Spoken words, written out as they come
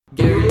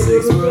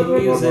Six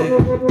World Music.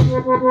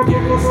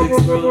 Gary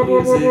Six World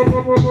Music.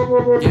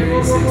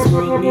 Gary Six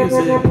World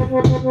Music.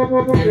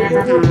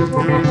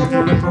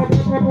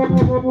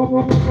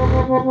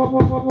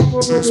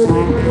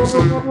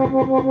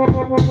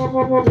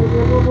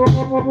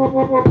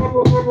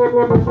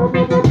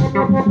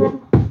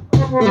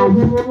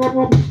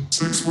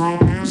 Six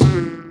World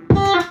Music.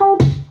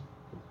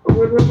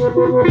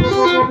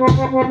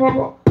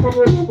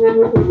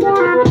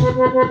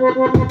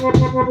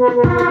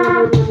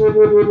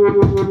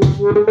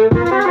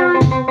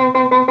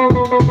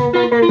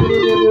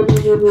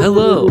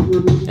 Hello,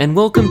 and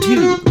welcome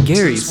to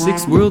Gary's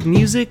Six World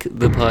Music,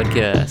 the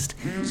podcast.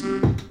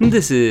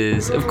 This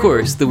is, of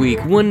course, the week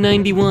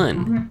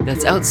 191.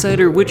 That's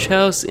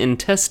Outsider-Witchouse,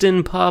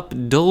 Intestine-Pop,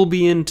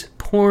 Dullbient,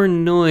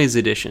 Porn Noise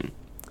Edition.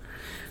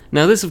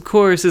 Now this, of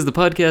course, is the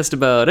podcast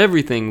about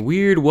everything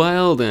weird,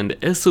 wild, and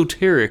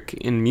esoteric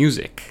in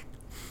music.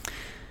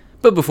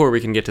 But before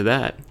we can get to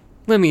that,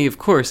 let me, of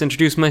course,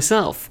 introduce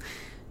myself.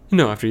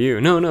 No, after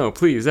you. No,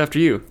 please, after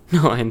you.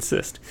 No, I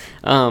insist.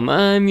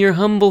 I'm your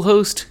humble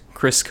host,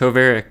 Chris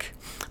Kovaric,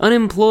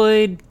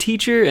 unemployed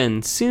teacher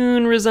and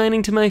soon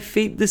resigning to my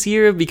fate this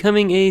year of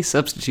becoming a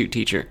substitute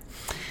teacher.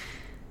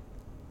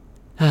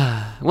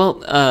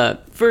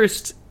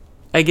 First,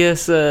 I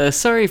guess,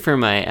 sorry for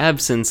my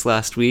absence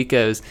last week.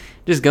 I was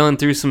just going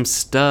through some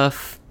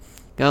stuff.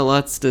 Got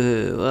lots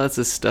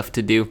of stuff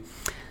to do.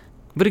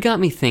 But it got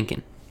me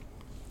thinking.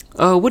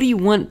 What do you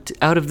want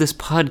out of this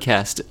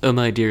podcast,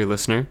 my dear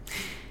listener?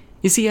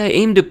 You see, I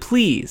aim to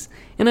please,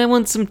 and I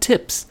want some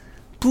tips.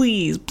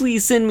 Please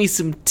send me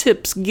some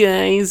tips,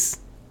 guys.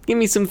 Give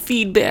me some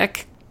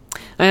feedback.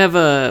 I have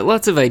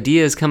lots of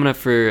ideas coming up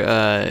for,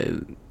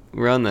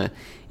 we're on the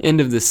end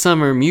of the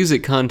summer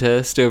music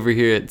contest over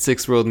here at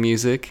Six World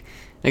Music.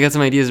 I got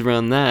some ideas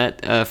around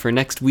that for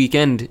next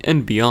weekend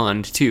and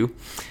beyond, too.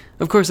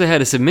 Of course, I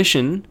had a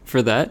submission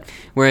for that,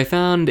 where I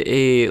found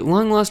a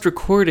long-lost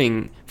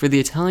recording for the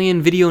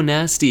Italian video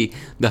nasty,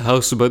 The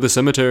House by the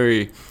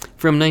Cemetery,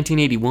 from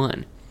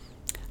 1981.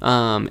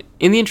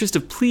 In the interest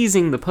of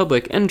pleasing the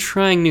public and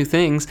trying new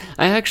things,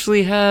 I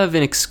actually have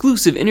an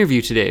exclusive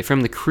interview today from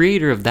the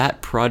creator of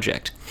that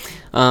project.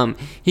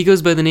 He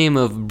goes by the name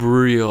of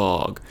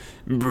Briog.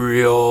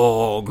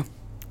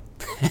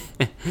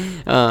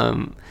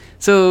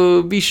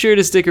 So be sure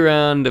to stick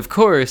around, of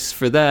course,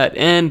 for that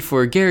and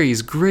for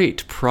Gary's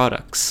Great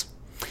Products,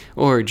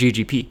 or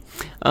GGP.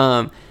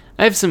 I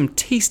have some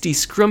tasty,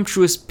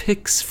 scrumptious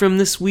picks from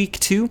this week,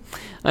 too.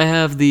 I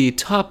have the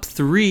top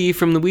 3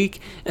 from the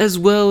week, as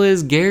well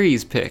as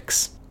Gary's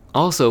picks.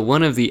 Also,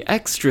 one of the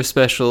extra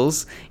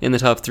specials in the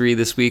top 3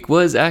 this week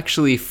was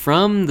actually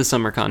from the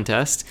summer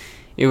contest.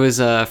 It was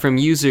from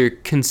user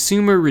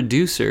Consumer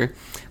Reducer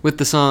with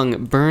the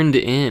song Burned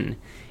In.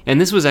 And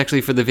this was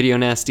actually for the video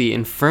nasty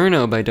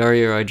Inferno by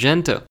Dario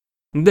Argento.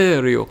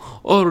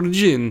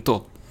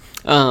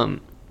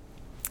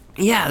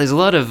 Yeah, there's a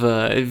lot of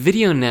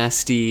video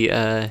nasty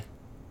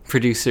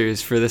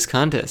producers for this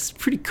contest.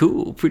 Pretty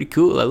cool.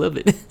 I love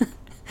it.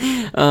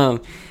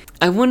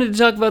 I wanted to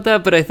talk about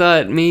that, but I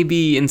thought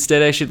maybe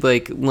instead I should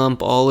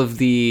lump all of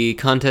the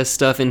contest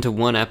stuff into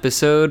one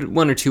episode,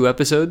 1 or 2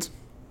 episodes,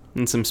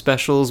 and some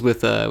specials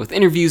with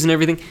interviews and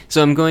everything.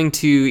 So I'm going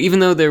to, even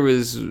though there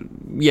was,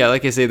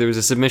 like I say, there was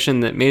a submission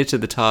that made it to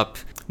the top,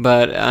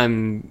 but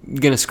I'm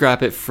going to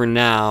scrap it for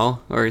now,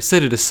 or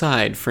set it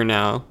aside for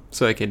now,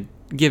 so I could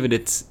give it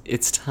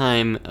its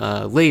time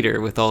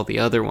later with all the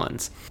other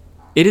ones.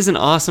 It is an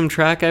awesome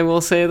track, I will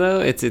say, though.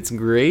 It's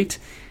great,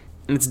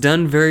 and it's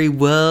done very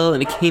well,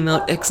 and it came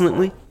out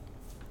excellently.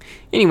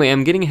 Anyway,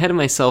 I'm getting ahead of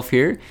myself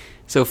here.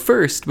 So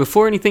first,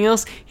 before anything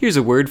else, here's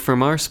a word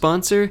from our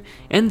sponsor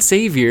and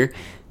savior,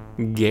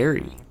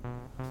 Gary.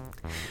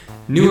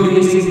 New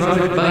amazing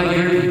product by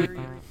Gary.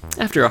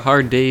 After a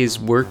hard day's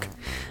work,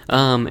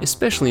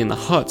 especially in the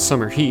hot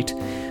summer heat,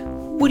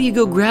 what do you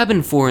go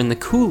grabbing for in the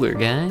cooler,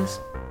 guys?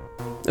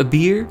 A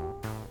beer?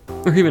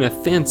 Or even a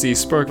fancy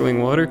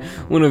sparkling water?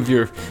 One of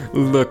your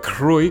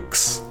LaCroix?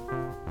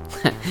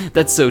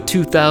 That's so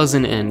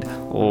 2000 and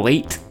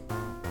late.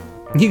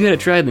 You gotta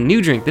try the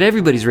new drink that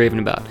everybody's raving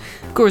about.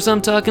 Of course,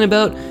 I'm talking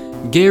about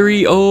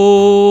Gary-O.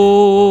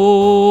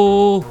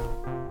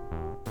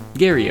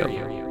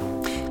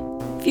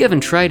 If you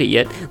haven't tried it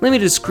yet, let me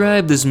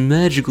describe this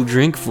magical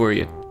drink for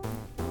you.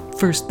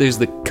 First, there's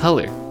the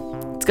color.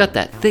 It's got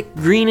that thick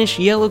greenish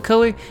yellow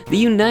color that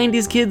you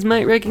 90s kids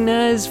might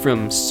recognize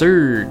from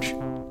Surge.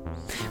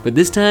 But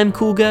this time,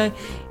 cool guy,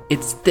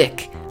 it's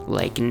thick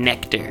like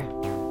nectar.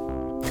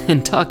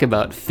 And talk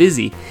about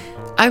fizzy.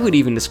 I would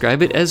even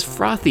describe it as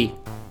frothy.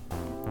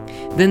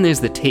 Then there's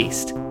the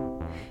taste.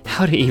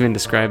 How to even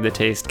describe the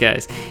taste,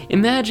 guys?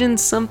 Imagine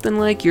something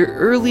like your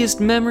earliest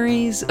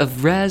memories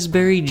of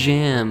raspberry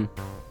jam.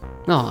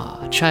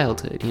 Aw,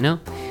 childhood, you know?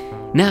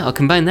 Now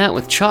combine that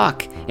with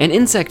chalk and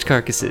insect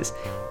carcasses,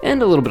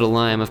 and a little bit of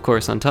lime, of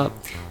course, on top.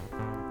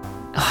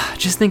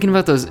 Just thinking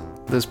about those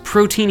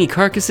proteiny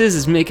carcasses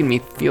is making me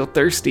feel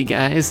thirsty,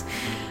 guys.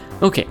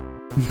 Okay,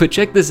 But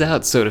check this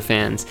out, soda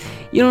fans.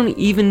 You don't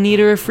even need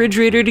a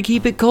refrigerator to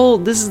keep it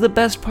cold. This is the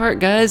best part,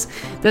 guys.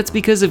 That's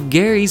because of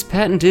Gary's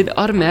patented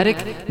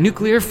automatic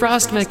nuclear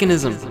frost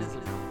mechanism.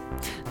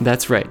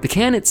 That's right, the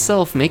can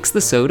itself makes the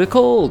soda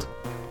cold.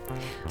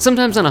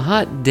 Sometimes on a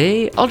hot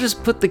day, I'll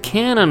just put the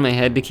can on my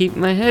head to keep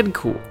my head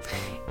cool.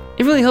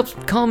 It really helps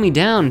calm me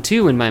down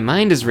too when my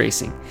mind is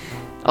racing.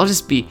 I'll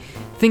just be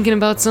thinking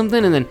about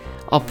something and then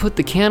I'll put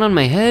the can on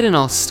my head and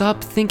I'll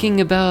stop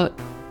thinking about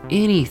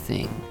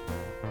anything.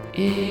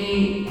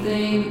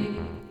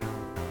 Anything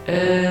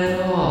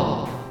at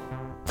all.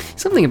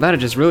 Something about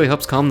it just really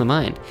helps calm the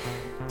mind.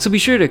 So be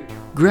sure to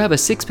grab a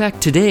 6-pack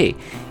today.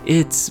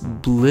 It's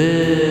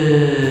bliss.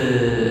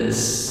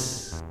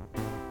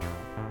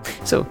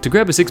 So to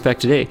grab a 6-pack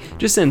today,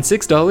 just send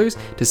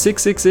 $6 to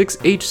 666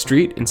 H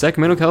Street in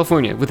Sacramento,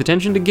 California with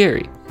attention to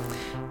Gary.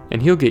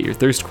 And he'll get your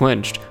thirst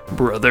quenched,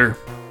 brother.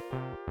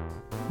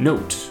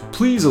 Note,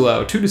 please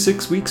allow 2 to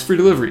 6 weeks for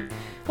delivery.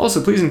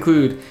 Also, please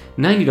include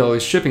 $90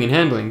 shipping and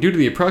handling due to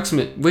the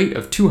approximate weight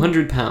of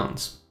 200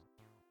 pounds.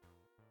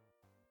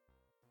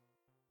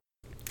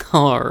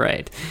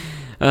 Alright,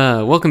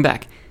 welcome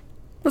back.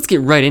 Let's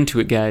get right into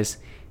it, guys.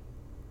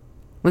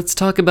 Let's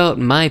talk about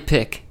my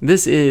pick.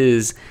 This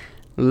is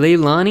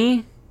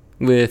Leilani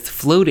with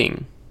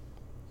Floating.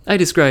 I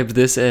described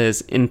this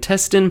as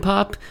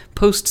Intestine-Pop,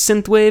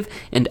 post-synthwave,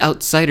 and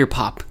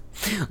Outsider-Pop.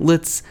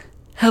 Let's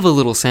have a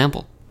little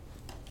sample.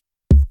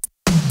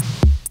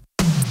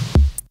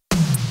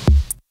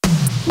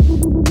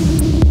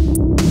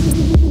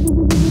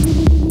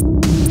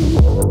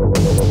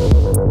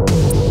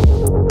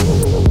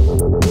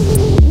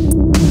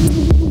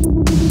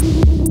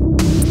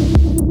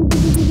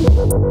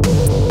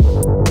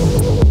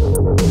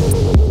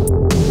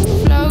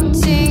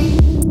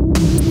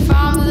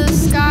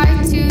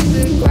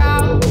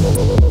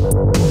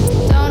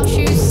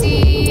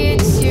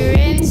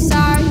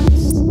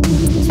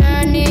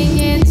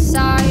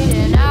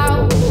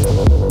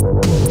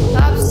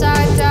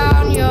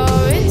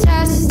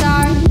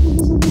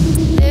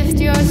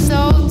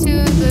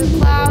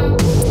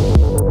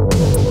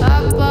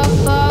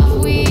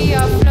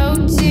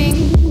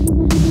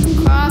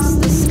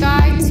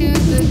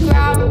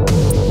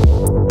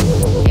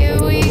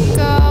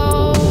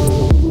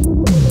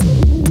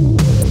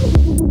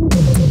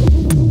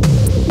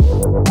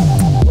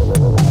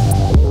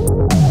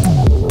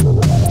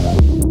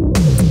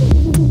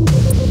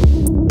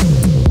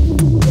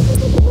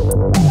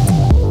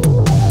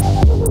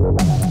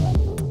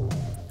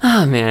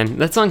 Man,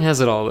 that song has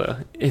it all though.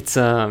 It's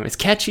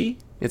catchy,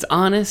 it's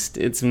honest,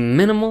 it's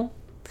minimal.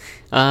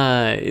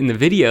 In the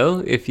video,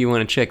 if you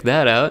want to check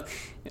that out,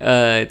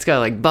 it's got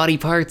like body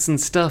parts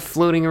and stuff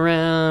floating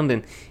around,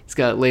 and it's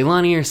got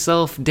Leilani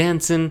herself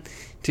dancing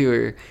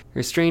to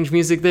her strange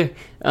music there.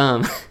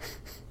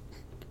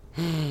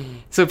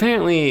 So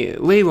apparently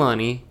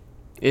Leilani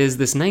is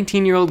this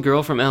 19-year-old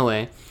girl from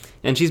LA,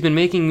 and she's been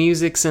making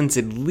music since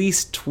at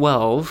least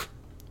 12,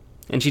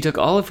 and she took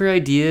all of her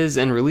ideas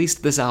and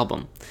released this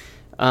album.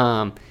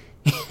 I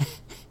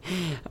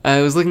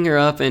was looking her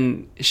up,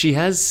 and she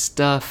has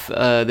stuff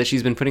that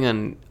she's been putting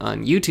on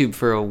YouTube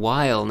for a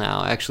while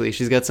now, actually.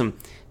 She's got some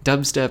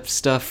dubstep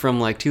stuff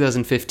from like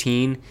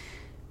 2015,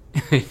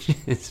 which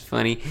is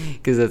funny,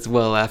 because that's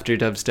well after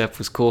dubstep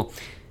was cool.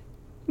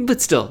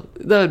 But still,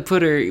 that would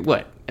put her,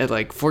 at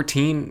like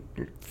 14,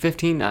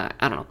 15? I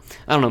don't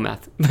know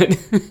math, but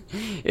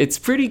it's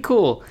pretty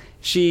cool.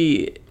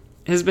 She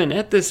has been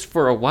at this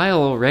for a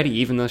while already,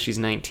 even though she's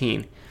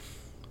 19.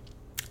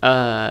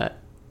 Now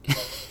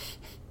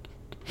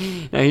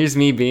here's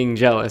me being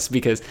jealous,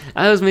 because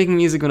I was making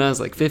music when I was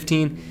like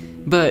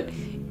 15, but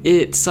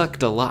it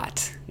sucked a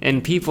lot,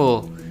 and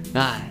people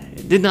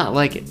did not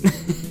like it.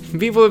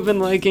 People have been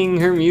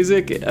liking her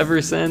music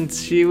ever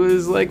since she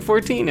was like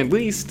 14 at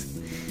least.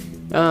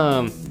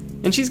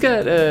 And she's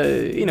got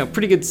a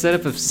pretty good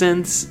setup of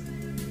synths.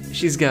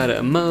 She's got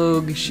a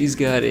Moog, she's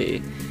got a,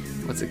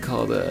 what's it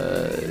called,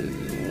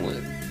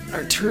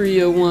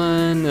 Arturia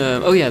one,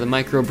 the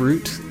Micro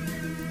Brute.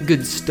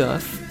 Good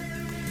stuff.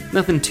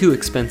 Nothing too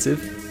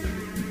expensive.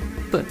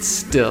 But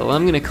still,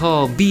 I'm gonna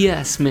call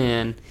BS,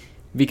 man,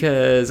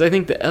 because I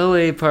think the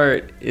LA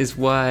part is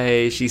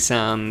why she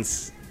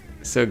sounds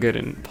so good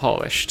and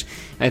polished.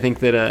 I think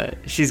that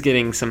she's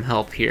getting some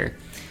help here.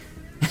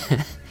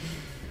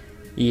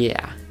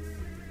 Yeah.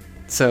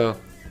 So,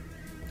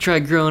 try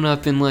growing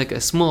up in like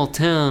a small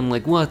town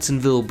like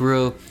Watsonville,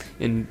 bro,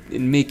 and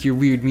make your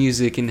weird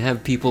music and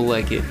have people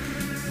like it.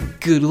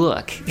 Good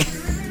luck.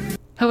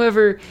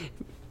 However,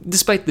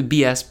 despite the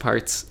BS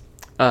parts,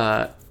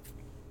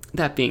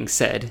 that being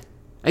said,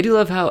 I do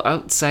love how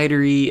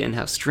outsider-y and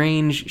how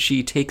strange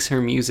she takes her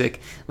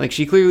music. Like,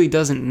 she clearly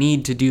doesn't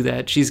need to do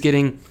that. She's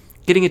getting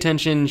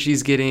attention,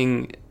 she's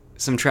getting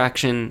some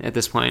traction at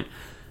this point.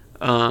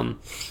 And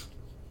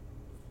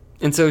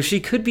so she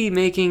could be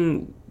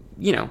making,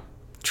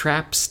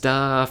 trap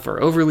stuff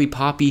or overly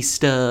poppy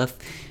stuff,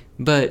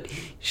 but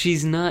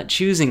she's not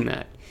choosing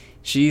that.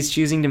 She's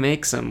choosing to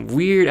make some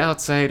weird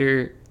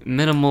outsider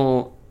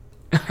minimal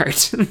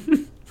art.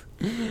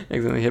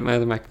 Accidentally hit my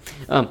other mic.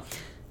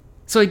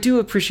 So I do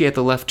appreciate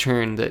the left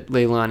turn that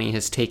Leilani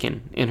has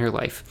taken in her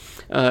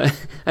life.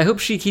 I hope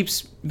she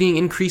keeps being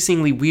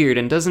increasingly weird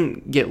and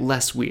doesn't get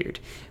less weird.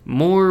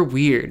 More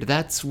weird.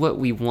 That's what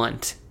we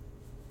want.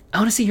 I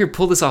want to see her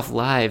pull this off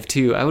live,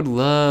 too.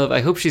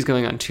 I hope she's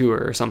going on tour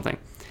or something.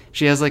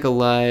 She has like a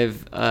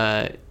live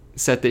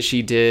set that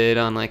she did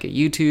on like a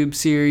YouTube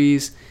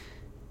series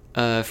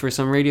for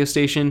some radio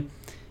station.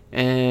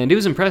 And it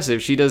was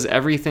impressive. She does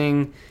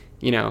everything,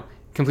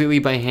 completely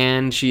by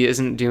hand. She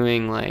isn't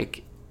doing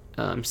like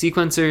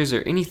sequencers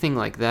or anything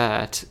like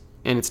that.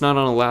 And it's not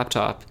on a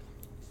laptop.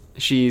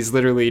 She's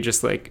literally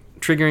just like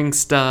triggering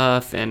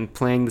stuff and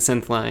playing the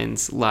synth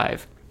lines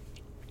live.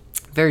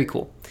 Very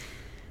cool.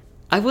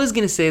 I was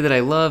going to say that I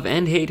love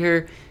and hate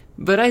her,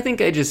 but I think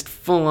I just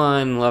full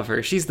on love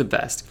her. She's the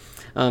best.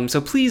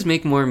 So please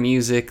make more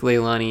music,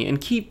 Leilani,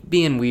 and keep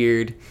being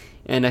weird.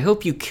 And I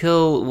hope you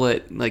kill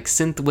what like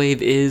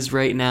synthwave is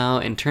right now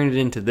and turn it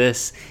into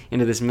this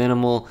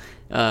minimal,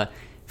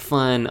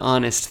 fun,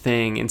 honest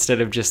thing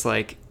instead of just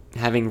like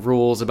having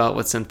rules about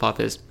what synth pop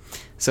is.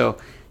 So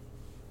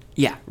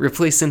yeah,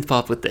 replace synth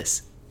pop with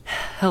this.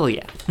 Hell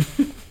yeah.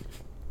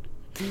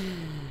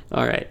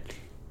 All right.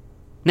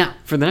 Now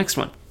for the next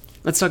one.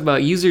 Let's talk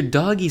about user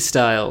Doggy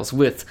Styles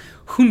with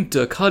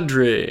Junta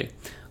Cadre,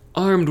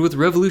 armed with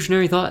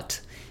revolutionary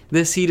thought.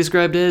 This he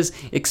described as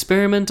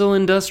experimental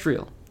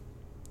industrial.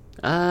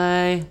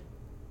 I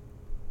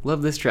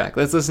love this track.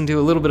 Let's listen to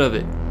a little bit of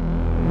it.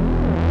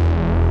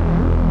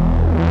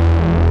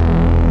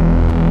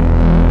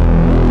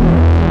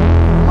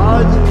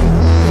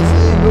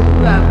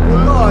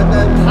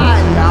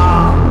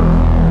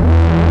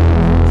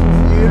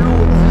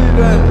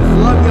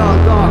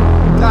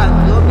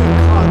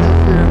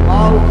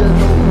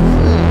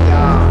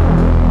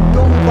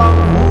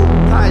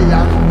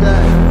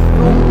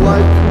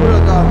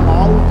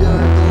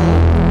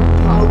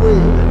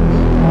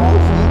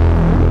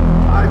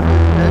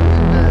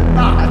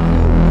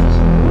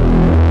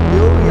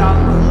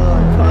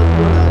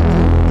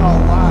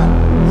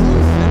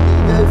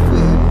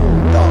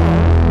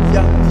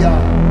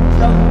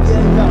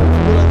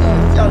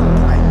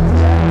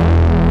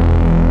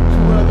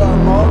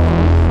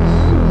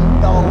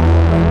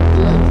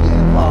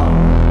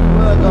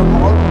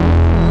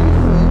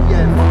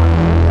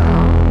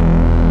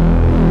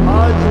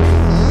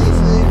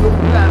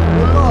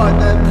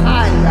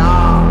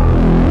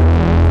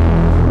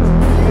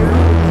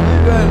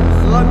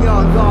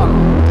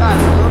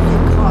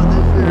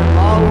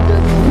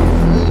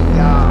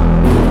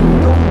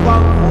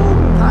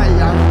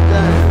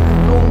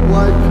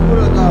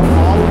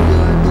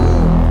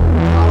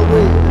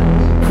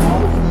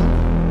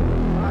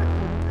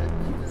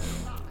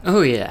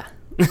 'Oh yeah.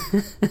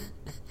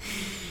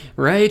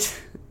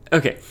 Right?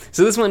 Okay,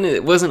 so this one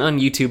it wasn't on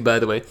YouTube, by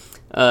the way.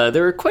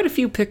 There were quite a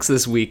few picks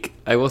this week.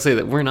 I will say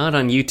that we're not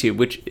on YouTube,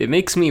 which it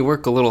makes me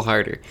work a little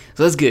harder.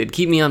 So that's good.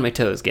 Keep me on my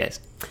toes, guys.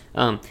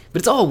 But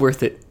it's all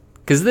worth it,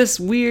 because this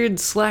weird,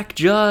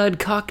 slack-jawed,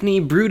 cockney,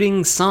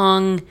 brooding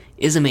song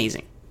is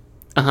amazing.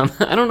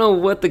 I don't know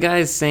what the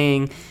guy's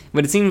saying,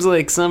 but it seems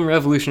like some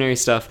revolutionary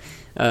stuff.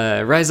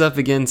 Rise up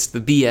against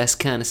the BS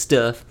kind of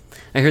stuff.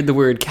 I heard the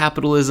word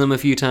capitalism a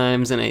few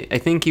times, and I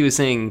think he was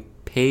saying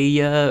pay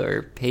ya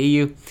or pay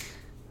you.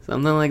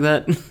 Something like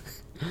that.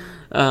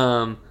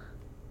 Oh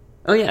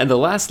yeah, the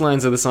last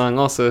lines of the song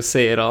also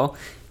say it all.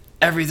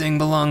 Everything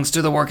belongs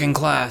to the working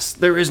class.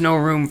 There is no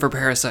room for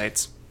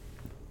parasites.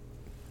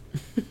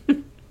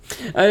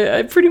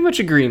 I pretty much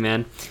agree,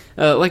 man.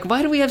 Like,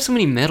 why do we have so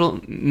many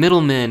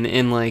middlemen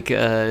in, like,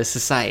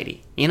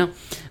 society, you know?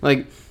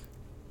 Like,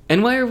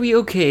 and why are we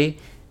okay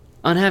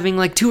on having,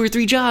 like, 2 or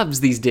 3 jobs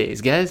these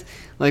days, guys?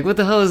 Like, what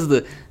the hell is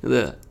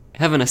the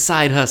having a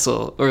side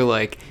hustle, or,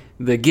 like,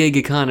 the gig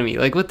economy?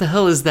 Like, what the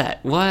hell is that?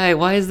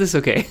 Why is this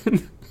okay?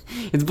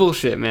 It's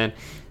bullshit, man.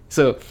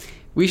 So,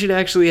 we should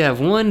actually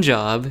have one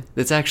job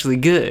that's actually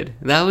good.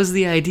 That was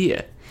the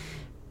idea.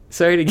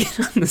 Sorry to get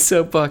on the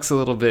soapbox a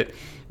little bit,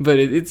 but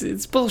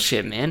it's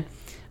bullshit, man.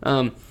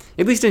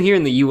 At least in here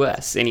in the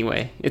U.S.,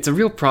 anyway. It's a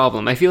real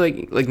problem. I feel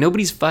like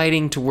nobody's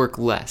fighting to work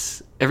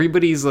less.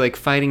 Everybody's, like,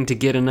 fighting to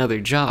get another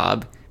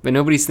job, but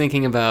nobody's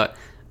thinking about,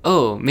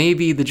 oh,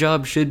 maybe the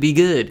job should be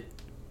good.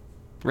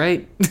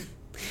 Right?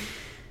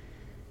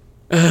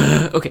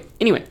 Okay,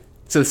 anyway.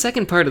 So the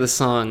second part of the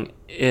song,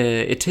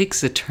 it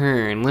takes a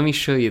turn. Let me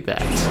show you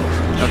that.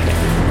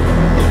 Okay.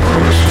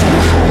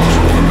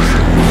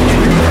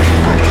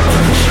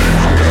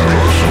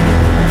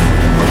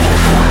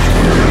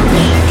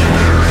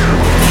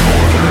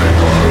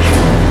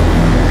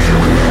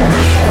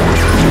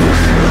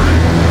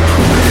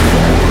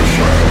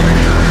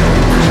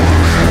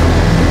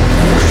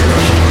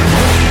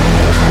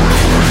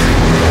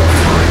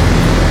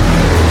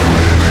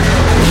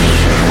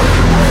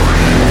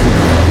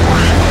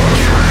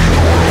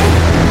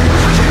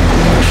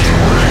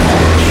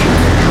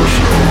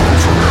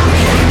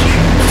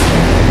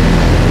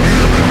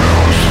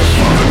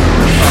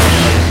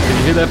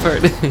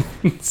 that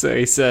part. So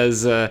he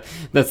says,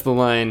 that's the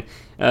line,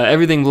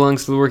 everything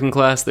belongs to the working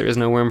class, there is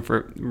no room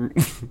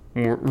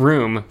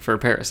for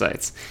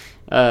parasites.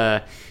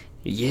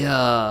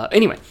 Yeah.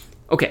 Anyway,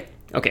 okay.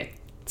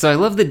 So I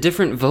love the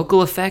different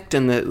vocal effect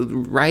and the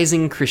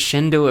rising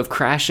crescendo of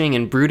crashing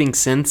and brooding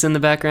synths in the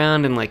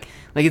background, and like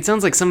it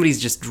sounds like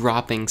somebody's just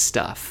dropping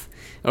stuff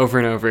over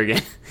and over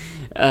again.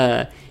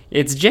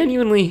 It's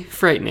genuinely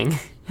frightening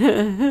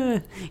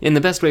in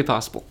the best way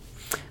possible.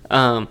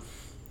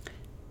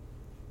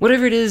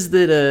 Whatever it is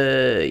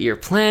that you're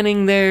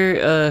planning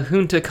there,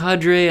 Junta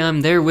Cadre,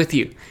 I'm there with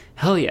you.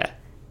 Hell yeah.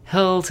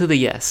 Hell to the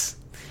yes.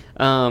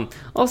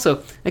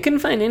 Also, I couldn't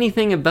find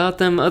anything about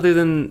them other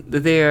than that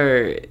they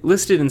are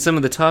listed in some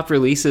of the top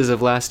releases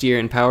of last year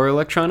in power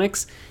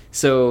electronics.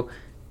 So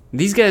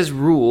these guys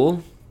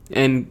rule,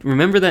 and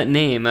remember that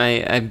name.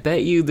 I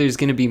bet you there's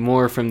going to be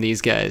more from these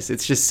guys.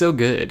 It's just so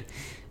good.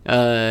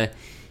 Join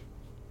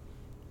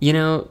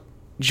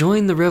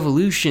the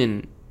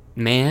revolution,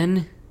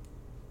 man.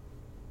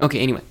 Okay,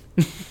 anyway.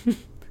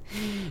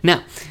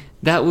 Now,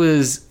 that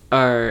was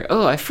our...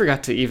 Oh, I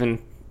forgot to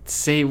even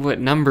say what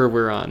number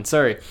we're on.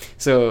 Sorry.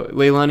 So,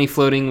 Leilani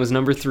Floating was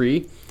number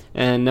 3,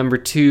 and number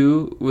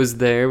 2 was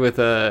there with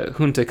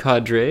Junta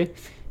Cadre.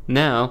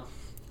 Now,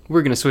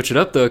 we're going to switch it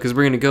up, though, because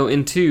we're going to go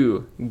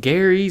into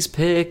Gary's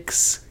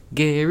Picks.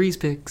 Gary's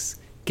Picks.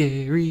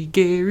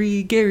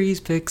 Gary's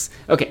Picks.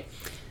 Okay,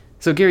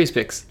 so Gary's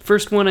Picks.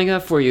 First one I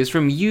got for you is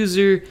from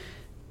user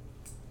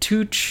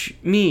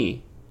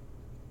Tookme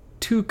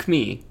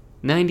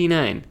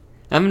 99.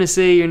 I'm gonna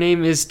say your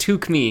name is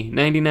Tookme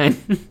 99.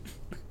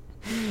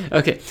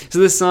 Okay, so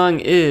this song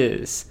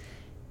is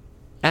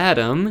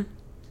Adam.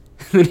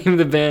 The name of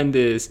the band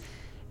is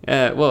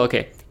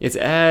it's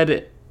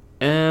Ad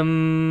M.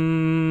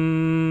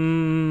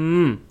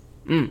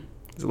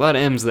 There's a lot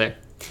of M's there.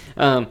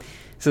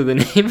 So the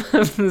name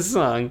of the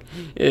song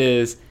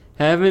is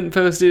Haven't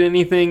Posted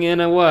Anything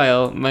in a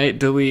While, Might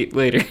Delete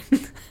Later.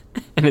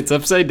 And it's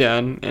upside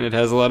down, and it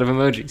has a lot of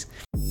emojis.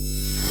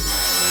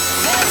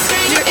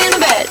 Stranger in the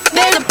bed,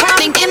 there's a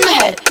pounding in my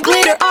head.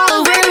 Glitter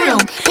all over the room,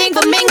 pink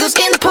flamingos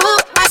in the pool.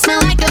 I smell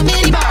like a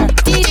mini bar,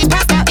 DJ's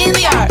passed out in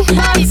the yard.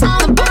 Bodies on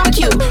the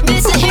barbecue,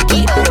 this a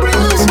hickey of the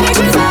ruse.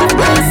 Pictures of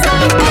last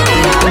night,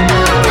 getting out,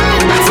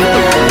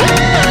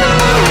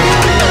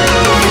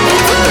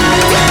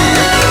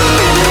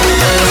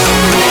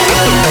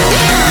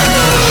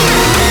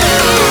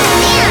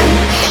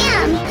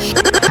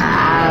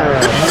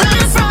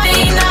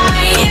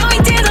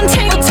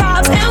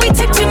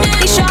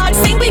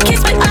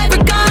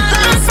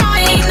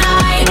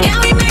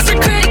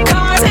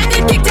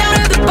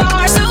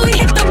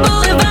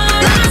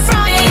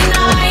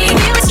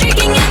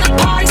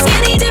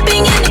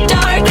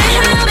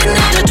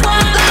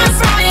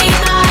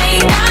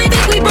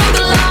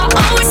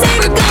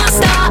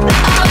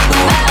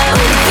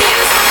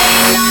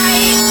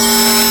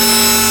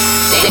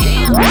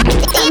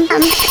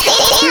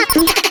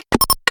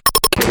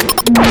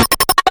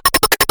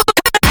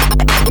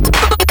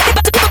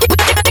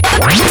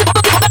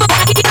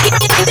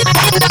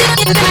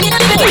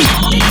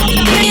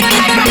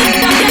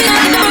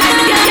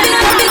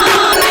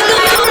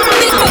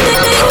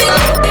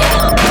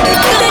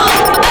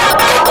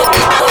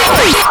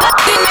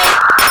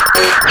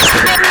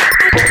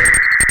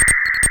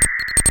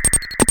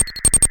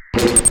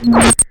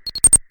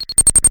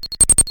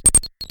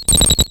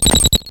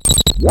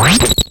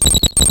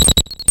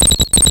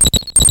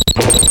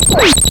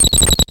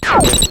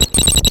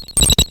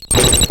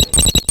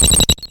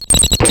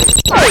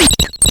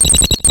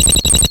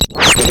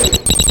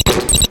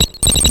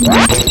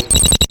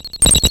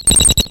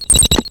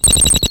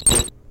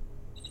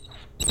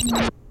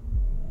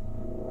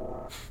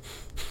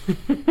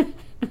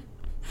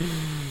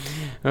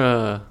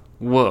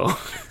 Whoa.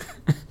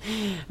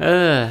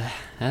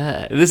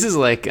 This is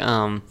like,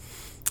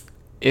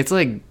 it's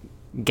like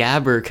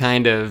Gabber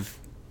kind of,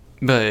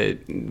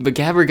 but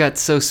Gabber got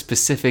so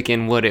specific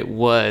in what it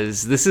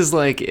was. This is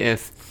like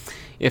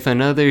if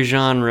another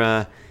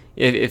genre,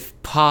 if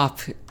pop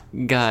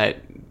got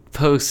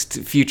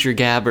post-future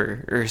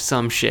Gabber or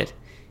some shit.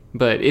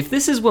 But if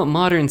this is what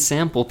modern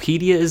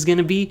Samplepedia is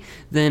gonna be,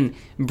 then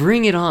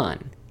bring it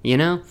on, you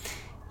know?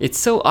 It's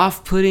so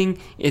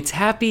off-putting, it's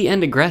happy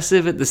and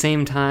aggressive at the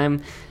same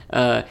time,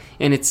 and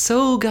it's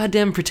so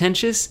goddamn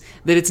pretentious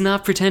that it's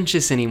not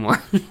pretentious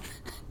anymore.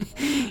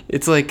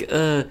 It's like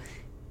the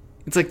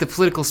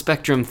political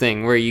spectrum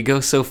thing, where you go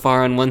so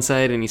far on one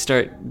side and you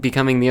start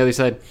becoming the other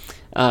side.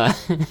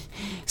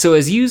 So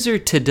as user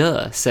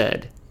Tada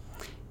said,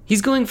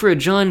 he's going for a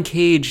John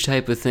Cage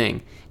type of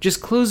thing.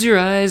 Just close your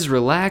eyes,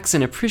 relax,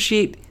 and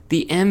appreciate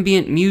the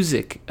ambient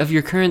music of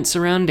your current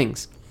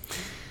surroundings.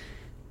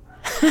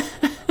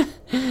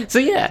 So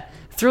yeah,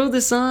 throw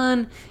this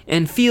on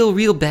and feel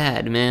real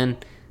bad, man.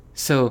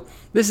 So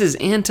this is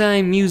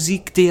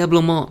Anti-Musique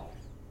Diablement.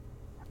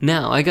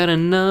 Now, I got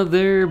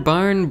another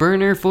barn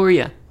burner for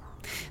ya.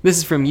 This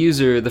is from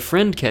user The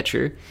Friend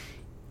Catcher.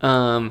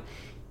 And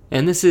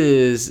this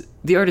is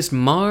the artist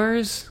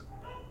Mars.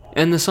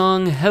 and the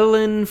song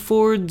Helen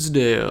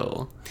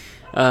Fordsdale.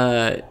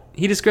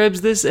 He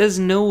describes this as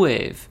no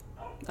wave.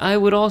 I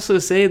would also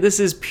say this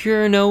is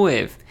pure no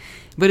wave,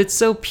 but it's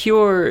so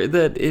pure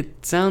that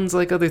it sounds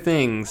like other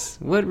things.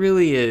 What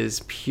really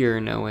is pure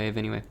no wave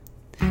anyway?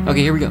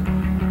 Okay, here we go.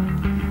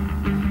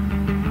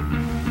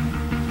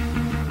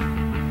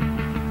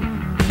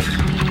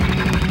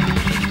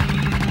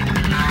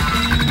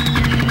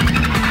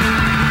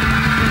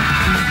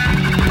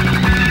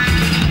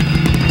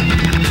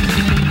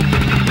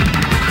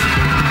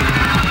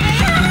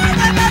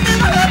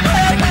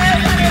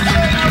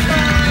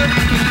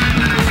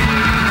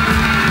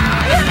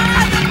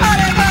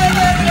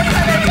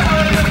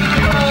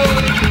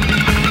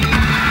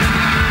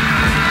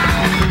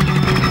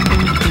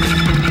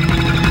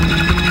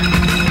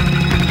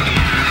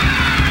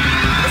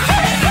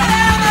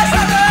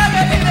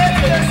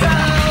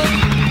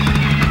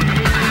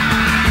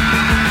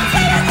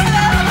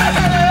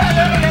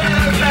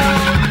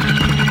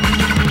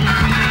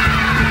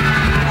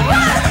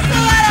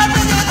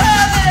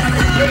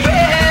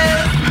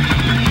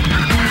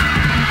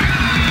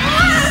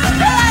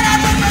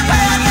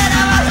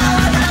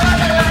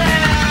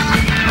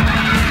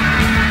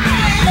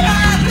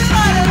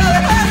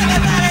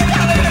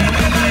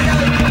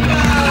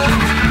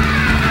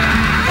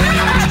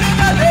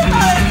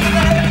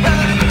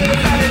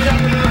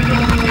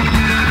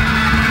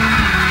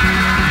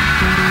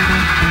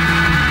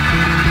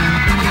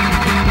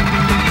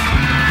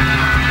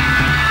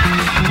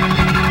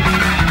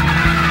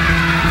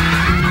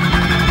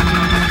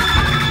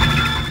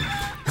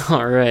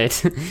 All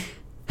right.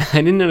 I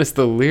didn't notice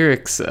the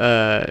lyrics,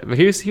 but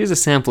here's a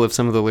sample of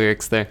some of the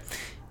lyrics there.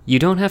 You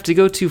don't have to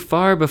go too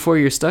far before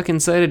you're stuck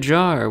inside a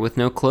jar with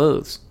no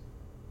clothes.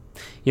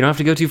 You don't have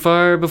to go too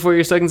far before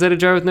you're stuck inside a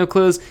jar with no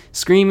clothes.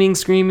 Screaming,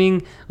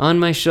 screaming on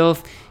my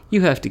shelf.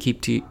 You have to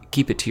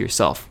keep it to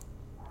yourself.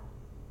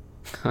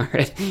 All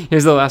right,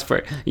 here's the last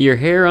part. Your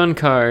hair on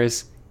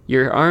cars,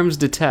 your arms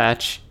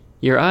detach,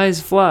 your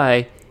eyes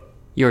fly,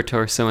 your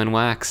torso in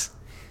wax.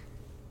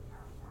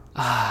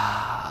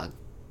 Ah,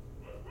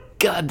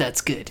 God,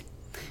 that's good.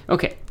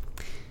 Okay,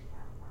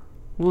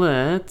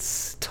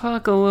 let's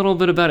talk a little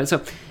bit about it.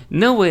 So,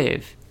 no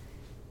wave.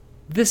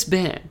 This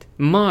band,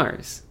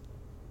 Mars,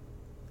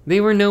 they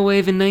were no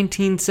wave in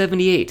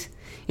 1978.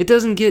 It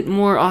doesn't get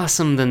more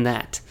awesome than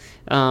that.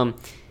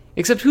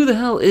 Except who the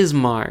hell is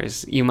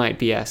Mars, you might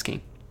be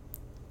asking?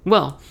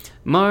 Well,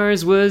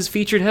 Mars was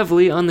featured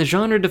heavily on the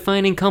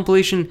genre-defining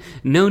compilation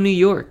No New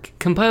York,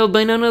 compiled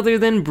by none other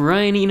than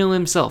Brian Eno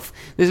himself.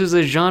 This was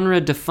a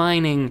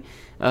genre-defining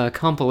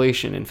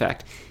compilation, in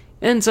fact.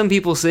 And some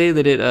people say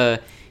that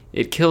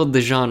it killed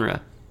the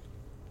genre.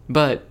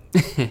 But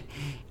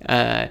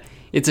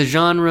it's a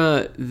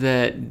genre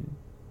that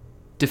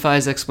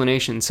defies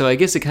explanation, so I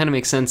guess it kind of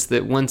makes sense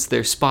that once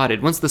they're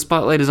spotted, once the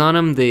spotlight is on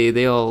them,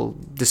 they all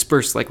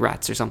disperse like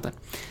rats or something.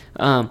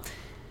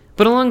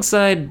 But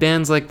alongside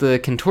bands like the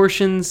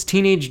Contortions,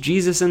 Teenage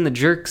Jesus and the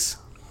Jerks,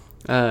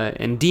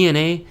 and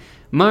DNA,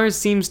 Mars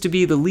seems to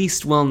be the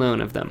least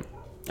well-known of them.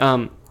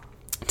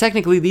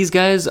 Technically, these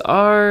guys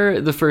are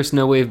the first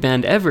no-wave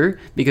band ever,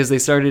 because they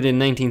started in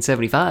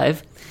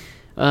 1975,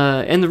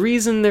 and the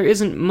reason there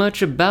isn't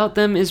much about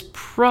them is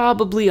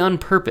probably on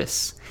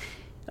purpose.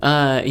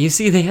 You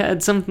see, they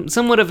had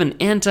somewhat of an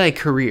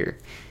anti-career.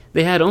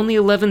 They had only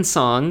 11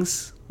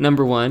 songs,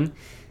 number one,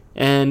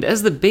 and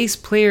as the bass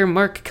player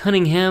Mark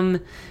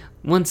Cunningham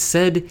once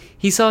said,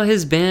 he saw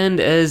his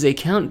band as a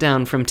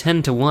countdown from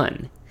 10 to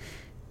 1,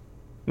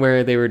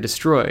 where they were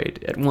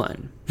destroyed at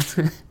 1.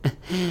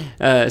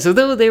 So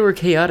though they were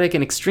chaotic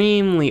and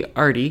extremely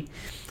arty,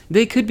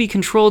 they could be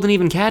controlled and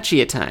even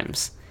catchy at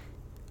times,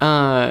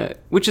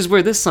 which is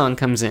where this song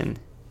comes in.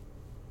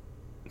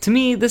 To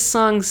me, this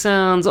song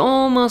sounds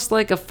almost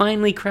like a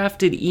finely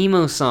crafted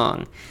emo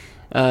song.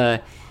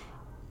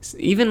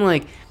 Even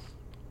like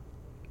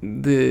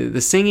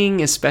the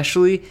singing,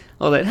 especially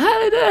all that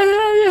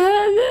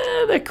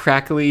that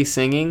crackly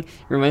singing,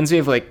 reminds me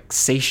of like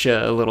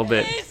Seisha a little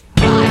bit.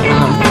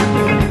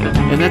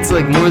 And that's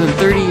like more than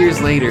 30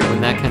 years later when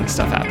that kind of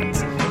stuff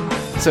happens.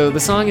 So the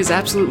song is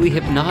absolutely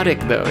hypnotic,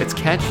 though. It's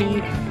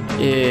catchy.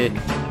 It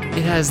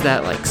has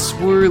that like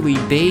swirly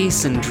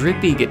bass and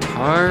drippy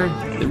guitar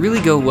that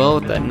really go well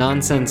with that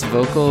nonsense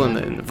vocal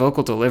and the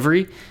vocal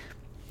delivery.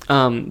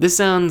 This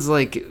sounds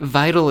like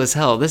vital as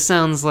hell. This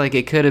sounds like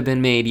it could have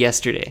been made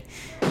yesterday.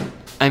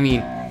 I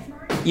mean,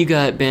 you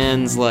got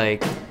bands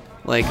like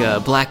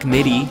Black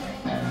Midi,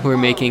 who are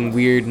making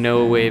weird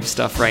no-wave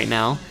stuff right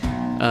now.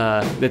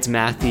 That's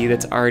mathy,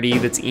 that's arty,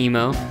 that's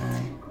emo.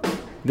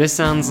 This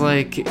sounds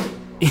like,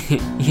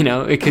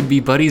 it could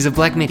be buddies of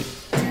Black Midi.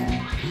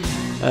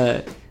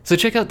 So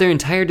check out their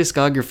entire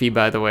discography,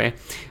 by the way,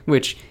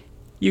 which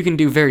you can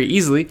do very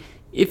easily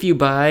if you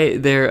buy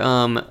their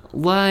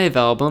live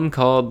album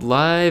called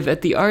Live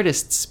at the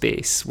Artist's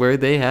Space, where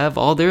they have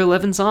all their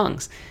 11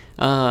 songs.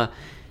 I'm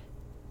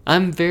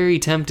very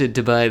tempted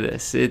to buy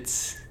this.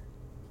 It's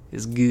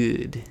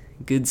good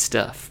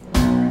stuff.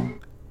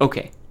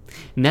 Okay,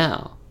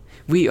 now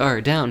we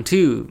are down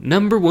to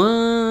number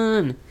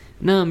 1.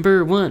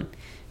 Number 1.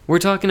 We're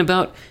talking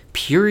about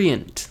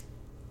Prurient.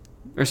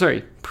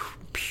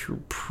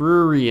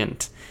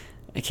 Prurient.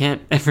 I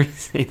can't ever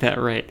say that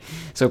right.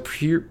 So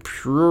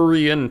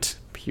Prurient.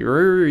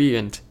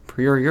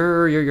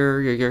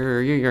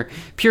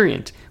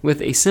 Prurient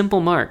with a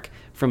simple mark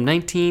from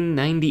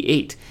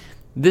 1998.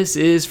 This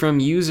is from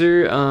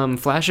user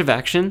Flash of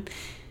Action.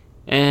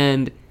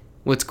 And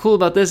what's cool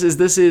about this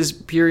is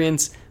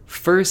Prurient's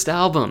first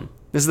album.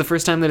 This is the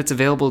first time that it's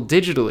available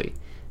digitally.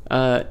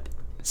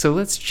 So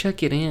let's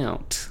check it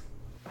out.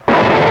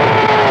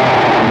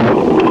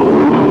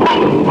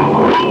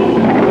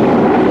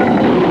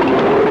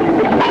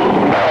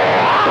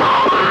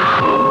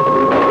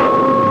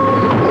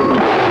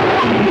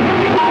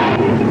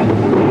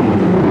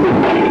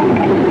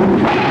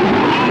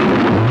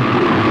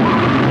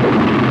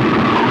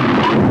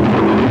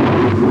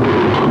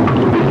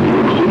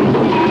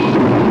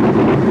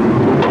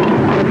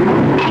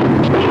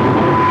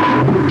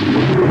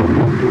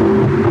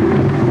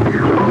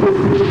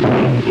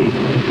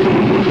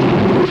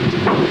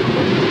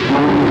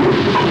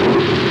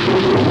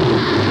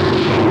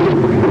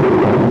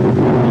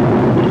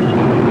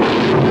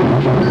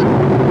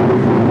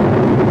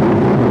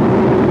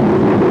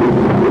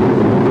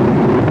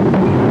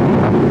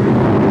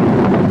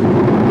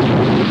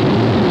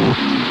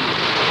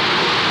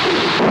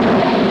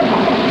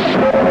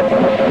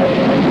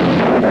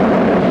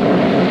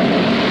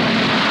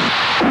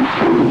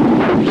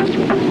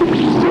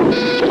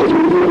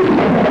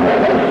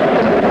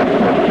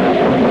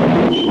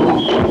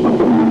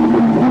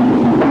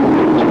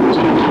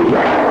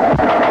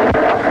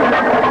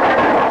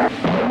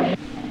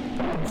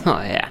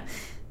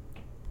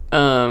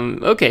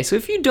 Okay, so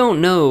if you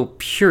don't know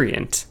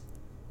Prurient,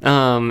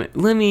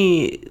 let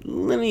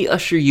me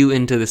usher you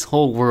into this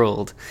whole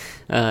world,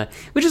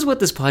 which is what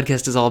this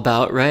podcast is all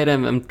about, right?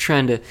 I'm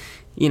trying to,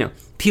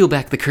 peel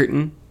back the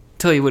curtain,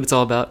 tell you what it's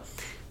all about.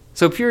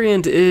 So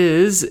Prurient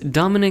is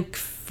Dominic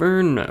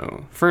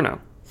Furno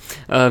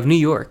of New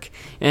York,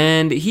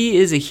 and he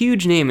is a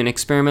huge name in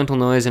experimental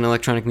noise and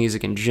electronic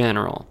music in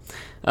general.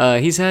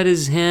 He's had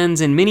his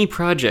hands in many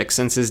projects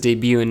since his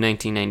debut in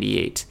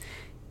 1998.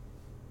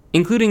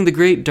 Including the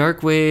great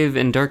dark wave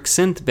and dark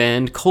synth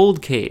band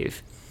Cold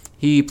Cave.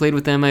 He played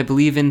with them, I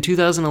believe, in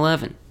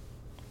 2011.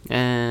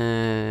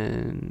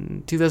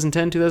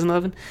 2010,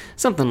 2011?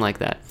 Something like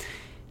that.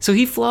 So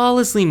he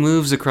flawlessly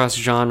moves across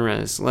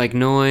genres like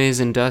noise,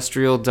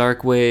 industrial,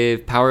 dark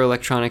wave, power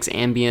electronics,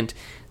 ambient.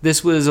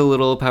 This was a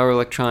little power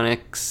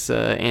electronics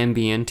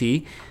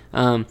ambient-y.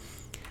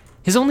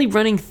 His only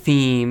running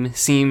theme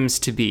seems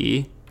to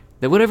be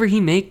that whatever he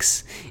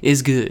makes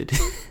is good.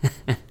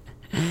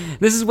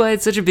 This is why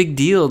it's such a big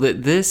deal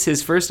that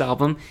his first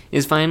album,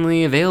 is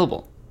finally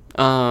available.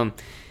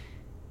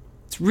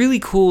 It's really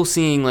cool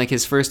seeing like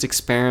his first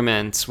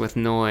experiments with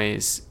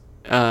noise.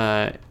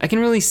 I can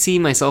really see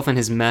myself in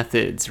his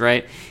methods,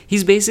 right?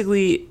 He's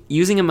basically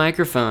using a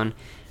microphone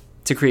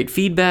to create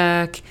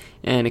feedback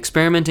and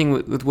experimenting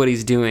with what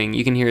he's doing.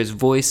 You can hear his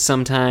voice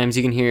sometimes.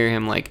 You can hear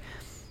him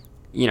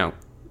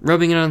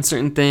rubbing it on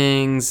certain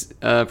things,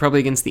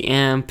 probably against the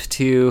amp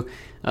too.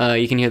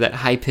 You can hear that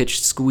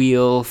high-pitched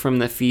squeal from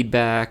the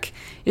feedback.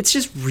 It's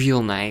just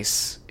real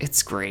nice.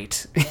 It's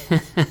great.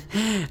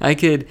 I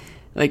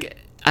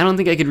don't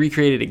think I could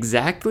recreate it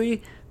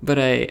exactly, but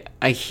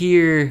I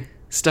hear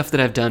stuff that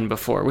I've done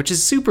before, which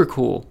is super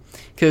cool.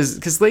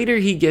 Because later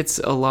he gets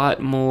a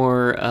lot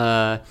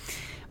more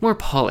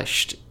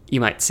polished, you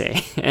might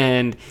say,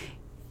 and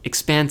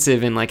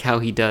expansive in like how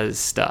he does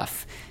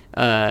stuff.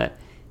 Now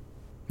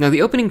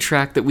the opening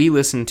track that we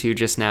listened to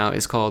just now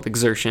is called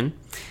Exertion.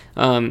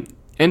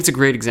 And it's a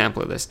great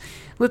example of this.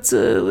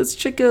 Let's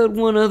check out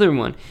one other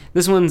one.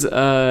 This one's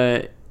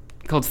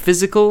called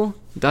Physical ...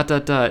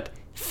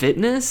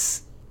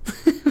 Fitness?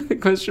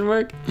 Question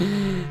mark?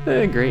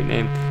 Great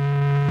name.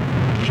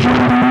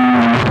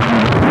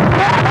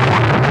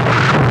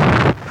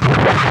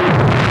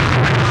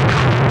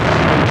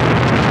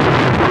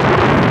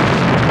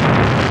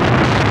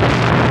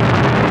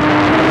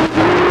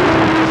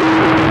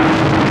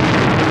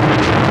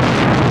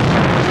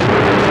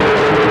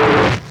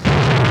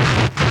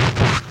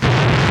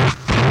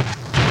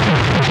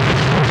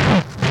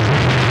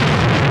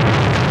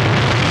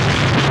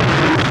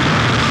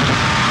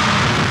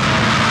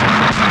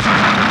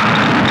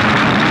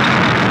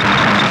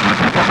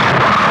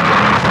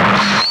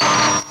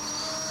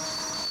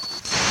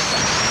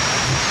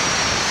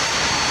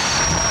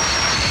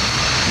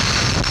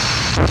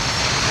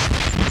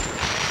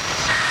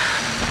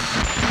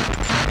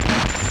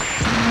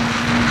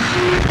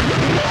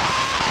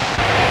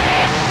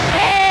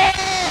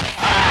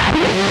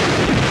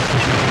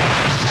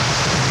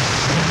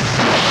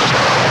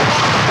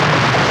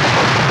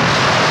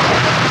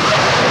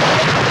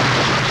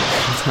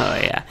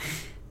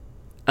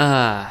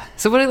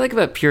 So what I like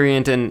about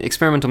Prurient and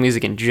experimental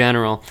music in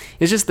general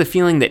is just the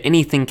feeling that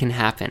anything can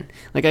happen.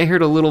 Like I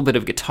heard a little bit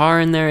of guitar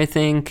in there, I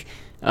think.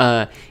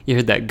 You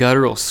heard that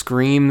guttural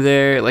scream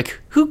there. Like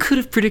who could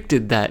have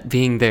predicted that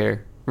being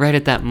there right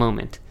at that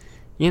moment?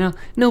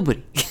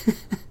 Nobody.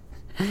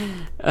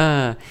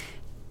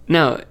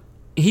 Now,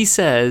 he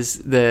says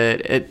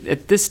that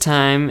at this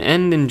time,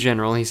 and in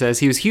general, he says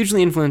he was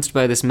hugely influenced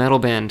by this metal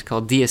band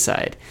called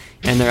Deicide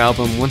and their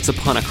album Once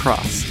Upon a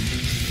Cross.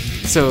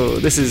 So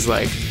this is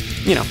like,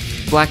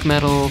 black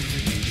metal,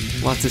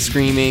 lots of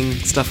screaming,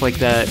 stuff like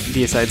that.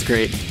 Deicide's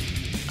great.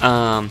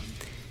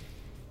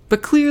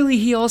 But clearly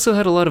he also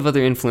had a lot of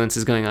other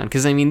influences going on,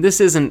 because,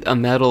 this isn't a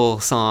metal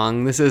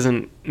song, this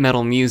isn't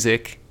metal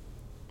music.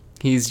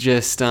 He's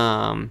just,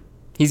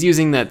 he's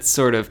using that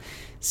sort of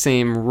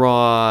same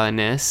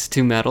rawness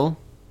to metal,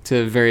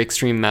 to very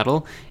extreme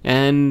metal,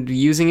 and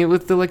using it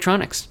with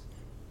electronics.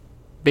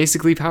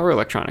 Basically power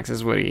electronics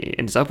is what he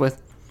ends up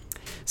with.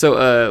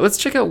 So let's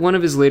check out one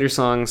of his later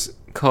songs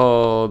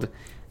called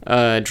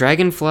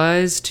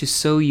Dragonflies to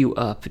Sew You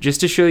Up,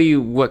 just to show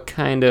you what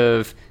kind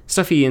of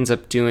stuff he ends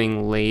up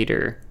doing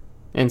later,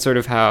 and sort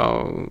of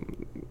how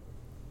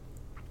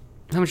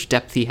much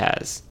depth he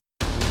has.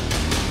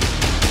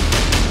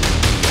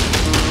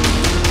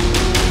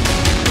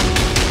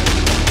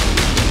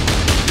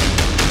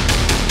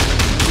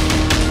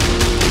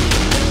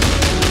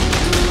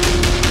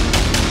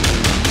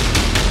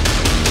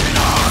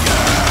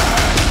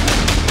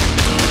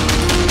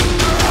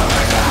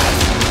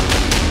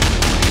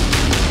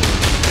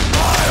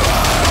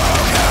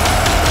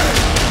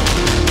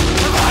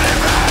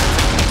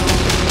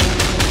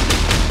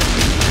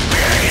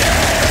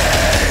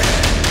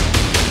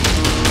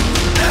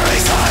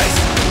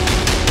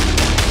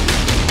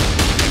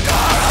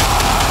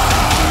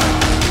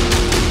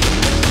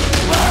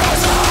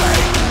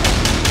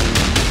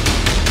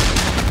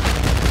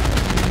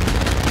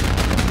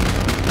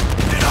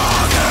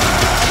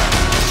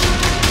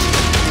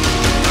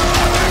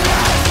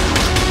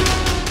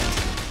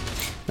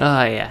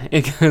 Yeah,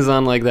 it goes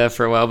on like that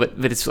for a while, but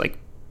it's like,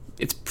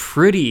 it's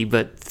pretty,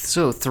 but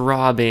so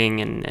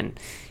throbbing and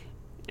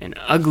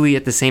ugly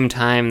at the same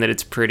time that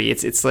it's pretty.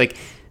 It's like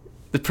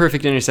the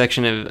perfect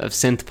intersection of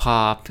synth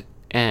pop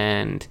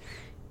and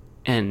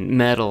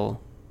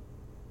metal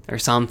or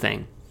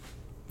something.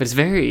 But it's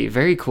very,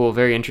 very cool,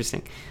 very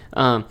interesting.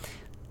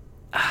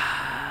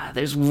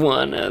 There's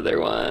one other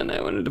one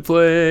I wanted to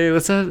play.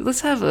 Let's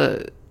have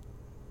a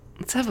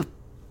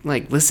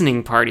like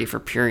listening party for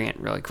Purient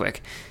really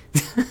quick.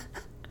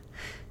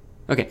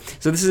 Okay,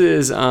 so this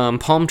is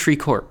Palm Tree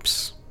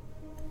Corpse.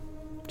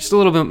 Just a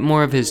little bit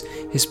more of his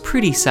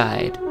pretty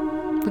side.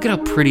 Look at how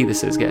pretty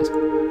this is, guys.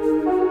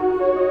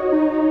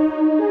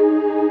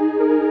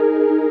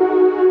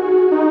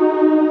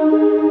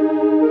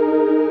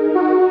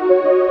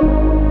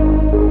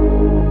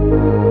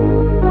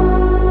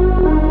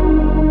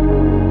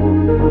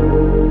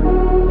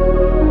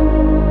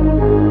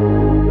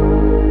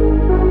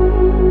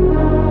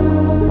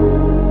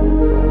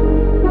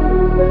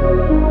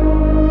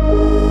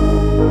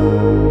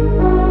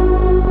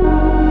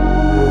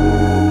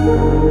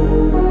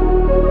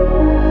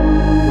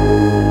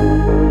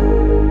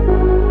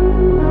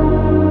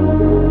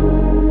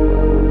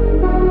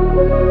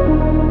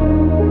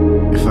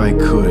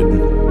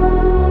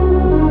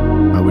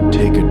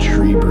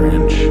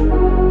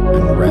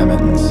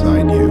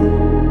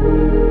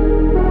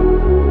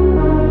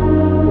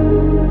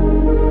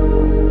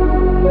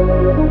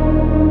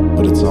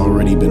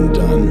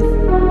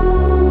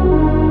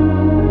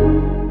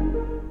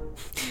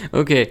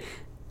 Okay,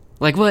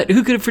 like what?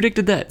 Who could have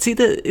predicted that? See,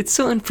 it's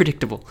so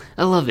unpredictable.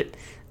 I love it.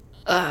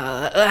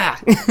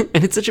 And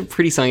it's such a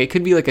pretty song. It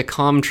could be like a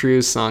Com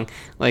Truise song.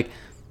 Like,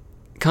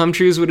 Com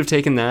Truise would have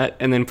taken that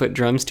and then put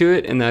drums to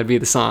it, and that would be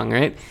the song,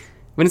 right?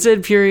 But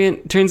instead,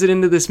 Purient turns it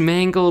into this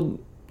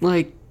mangled,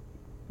 like,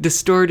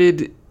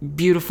 distorted,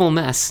 beautiful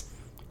mess.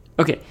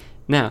 Okay,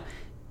 now,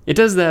 it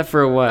does that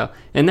for a while.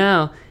 And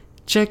now,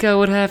 check out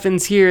what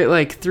happens here at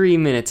like 3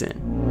 minutes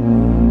in.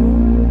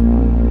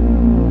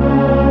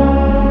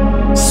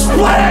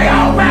 Splitting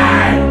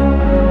open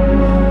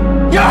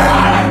your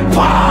heart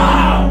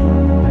palm,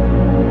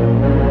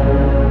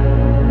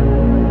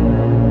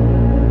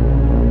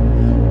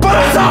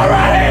 but it's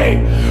already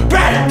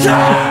been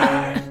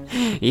done.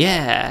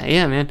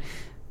 Yeah, man.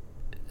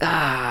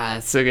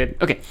 It's so good.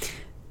 Okay,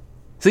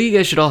 so you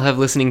guys should all have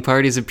listening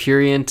parties of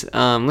Purient.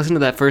 Listen to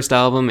that first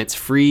album; it's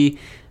free.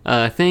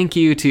 Thank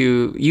you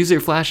to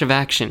user Flash of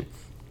Action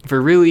for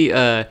really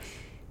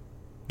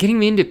getting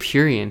me into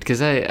Purient,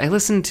 because I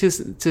listened to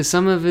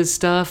some of his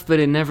stuff, but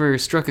it never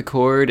struck a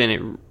chord, and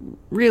it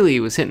really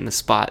was hitting the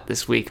spot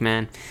this week,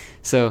 man.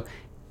 So,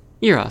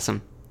 you're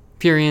awesome.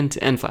 Purient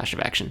and Flash of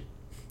Action.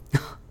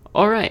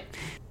 All right.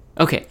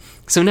 Okay,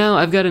 so now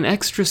I've got an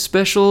extra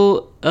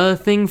special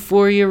thing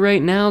for you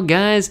right now,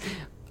 guys.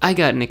 I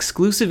got an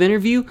exclusive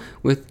interview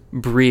with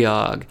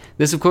Briog.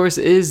 This, of course,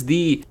 is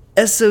the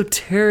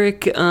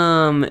esoteric,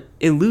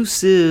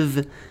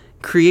 elusive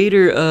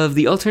creator of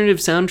the alternative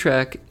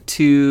soundtrack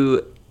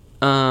to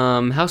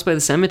House by the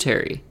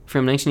Cemetery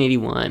from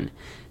 1981.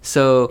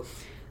 So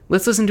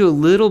let's listen to a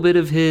little bit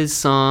of his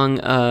song,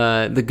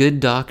 The Good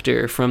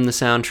Doctor, from the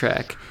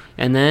soundtrack,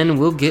 and then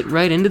we'll get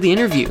right into the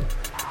interview.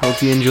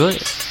 Hope you enjoy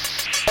it.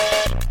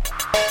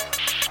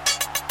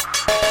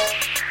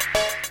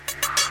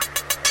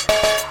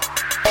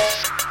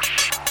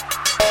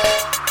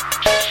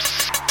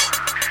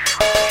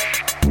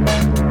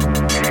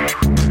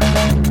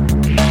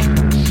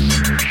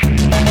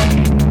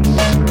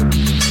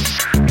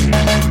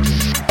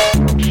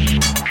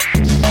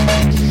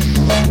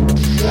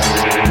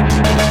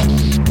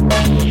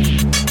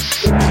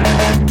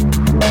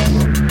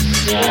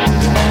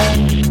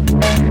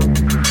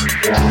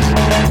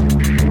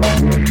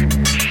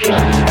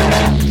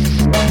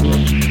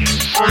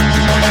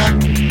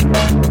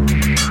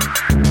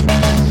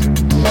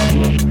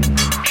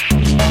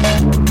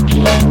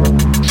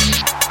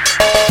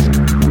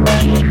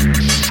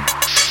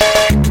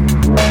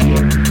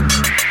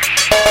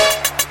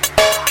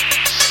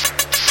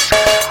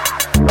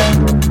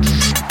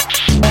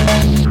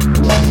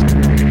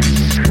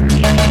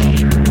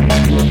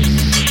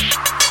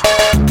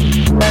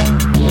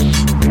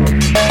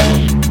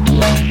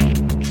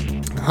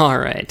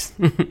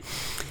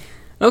 nice.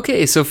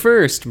 Okay, so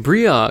first,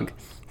 Briog,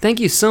 thank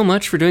you so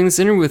much for doing this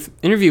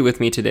interview with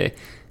me today.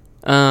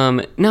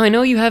 Now, I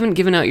know you haven't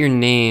given out your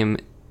name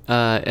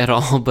at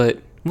all, but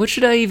what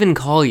should I even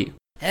call you?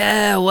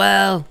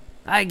 Well,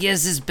 I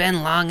guess it's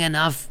been long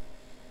enough.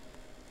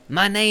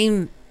 My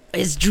name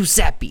is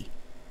Giuseppe.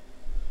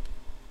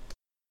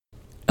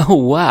 Oh,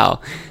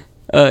 wow.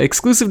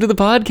 Exclusive to the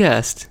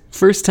podcast.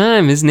 First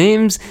time, his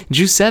name's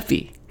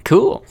Giuseppe.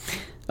 Cool.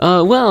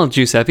 Well,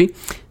 Giuseppe,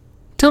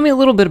 tell me a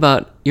little bit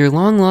about your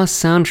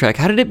long-lost soundtrack.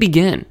 How did it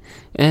begin?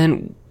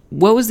 And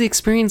what was the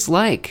experience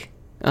like?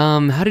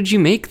 How did you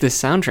make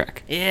this soundtrack?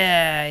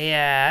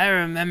 Yeah, I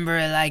remember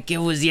it like it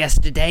was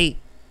yesterday.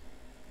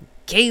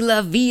 Que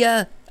la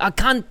via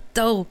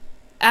accanto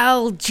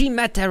al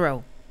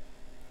cimitero.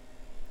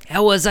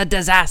 It was a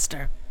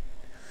disaster.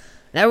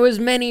 There was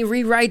many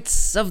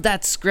rewrites of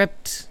that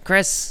script,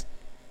 Chris.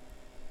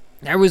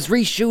 There was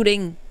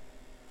reshooting,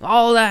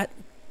 all that.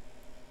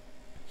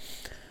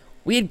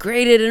 We had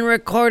created and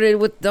recorded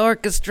with the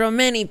orchestra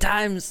many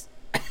times.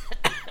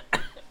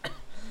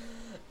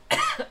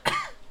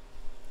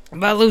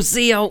 But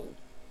Lucio,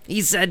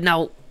 he said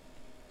no.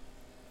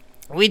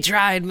 We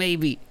tried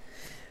maybe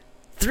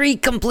 3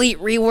 complete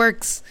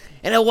reworks,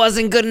 and it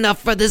wasn't good enough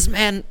for this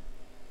man.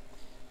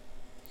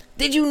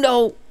 Did you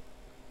know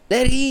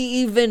that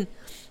he even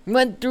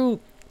went through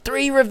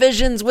 3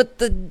 revisions with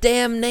the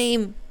damn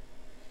name?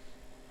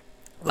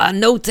 La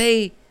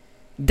Notte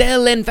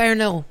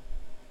dell'Inferno.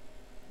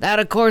 That,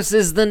 of course,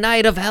 is the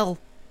Night of Hell.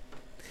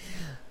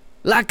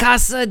 La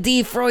Casa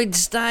di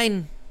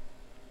Freudstein.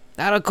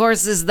 That, of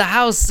course, is the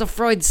House of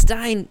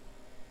Freudstein.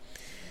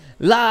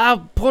 La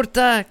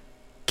Porta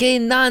che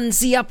non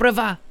si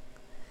apriva.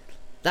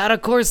 That,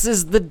 of course,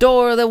 is the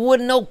door that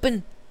wouldn't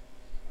open.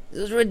 It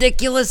was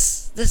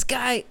ridiculous, this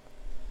guy.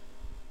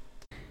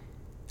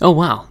 Oh,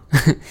 wow.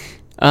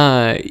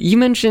 You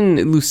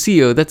mentioned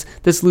Lucio.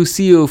 That's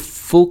Lucio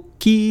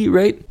Fulci,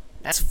 right?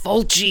 That's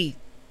Fulci,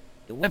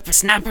 the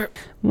whippersnapper.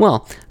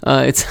 Well,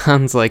 it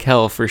sounds like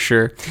hell for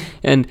sure.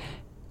 And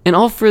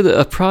all for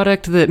a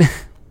product that,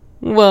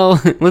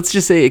 well, let's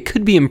just say it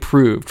could be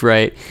improved,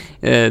 right?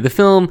 The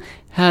film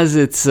has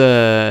its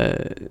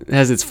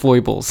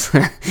foibles.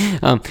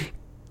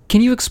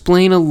 Can you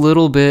explain a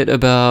little bit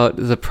about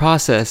the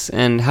process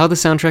and how the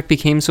soundtrack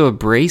became so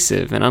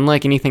abrasive and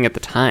unlike anything at the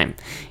time?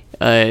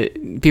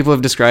 People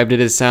have described it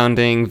as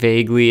sounding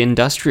vaguely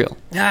industrial.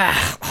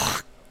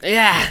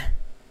 Yeah.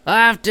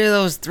 After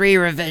those 3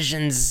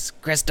 revisions,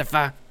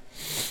 Christopher.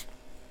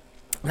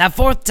 That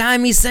 4th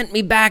time he sent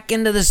me back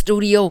into the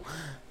studio,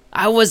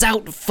 I was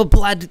out for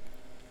blood.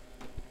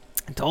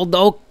 I told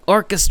the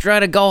orchestra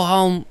to go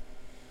home,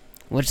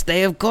 which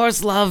they of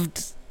course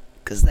loved,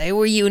 because they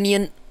were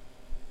union.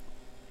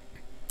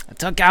 I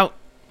took out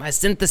my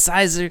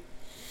synthesizer,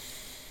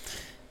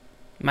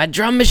 my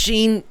drum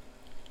machine.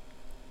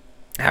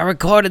 I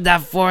recorded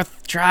that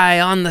 4th try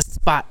on the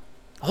spot.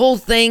 The whole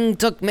thing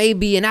took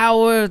maybe an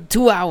hour,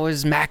 2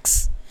 hours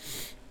max.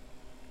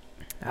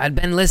 I'd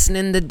been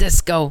listening to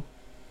disco.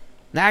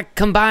 That,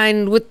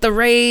 combined with the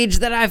rage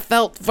that I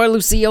felt for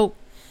Lucio,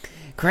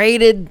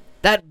 created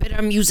that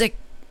bitter music.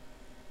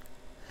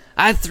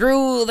 I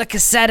threw the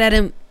cassette at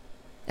him,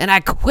 and I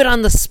quit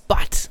on the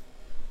spot.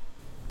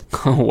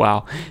 Oh,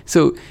 wow.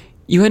 So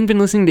you hadn't been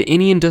listening to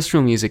any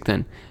industrial music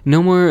then?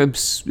 No more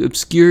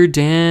obscure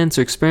dance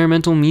or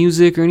experimental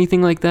music or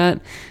anything like that?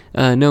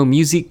 No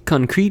musique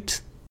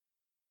concrete?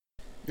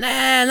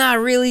 Nah, not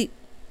really.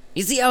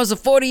 You see, I was a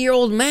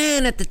 40-year-old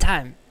man at the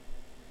time.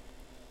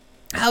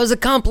 I was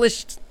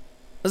accomplished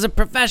as a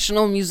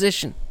professional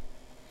musician.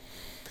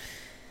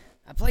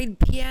 I played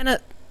piano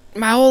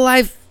my whole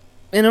life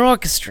in an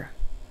orchestra.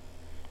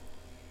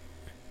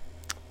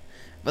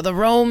 For the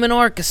Roman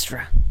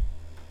Orchestra.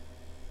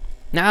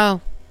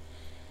 Now,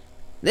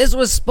 this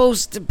was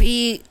supposed to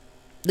be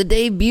the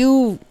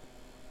debut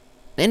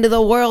into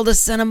the world of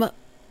cinema.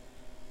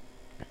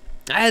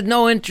 I had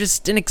no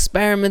interest in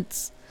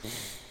experiments.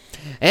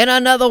 In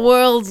another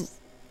world,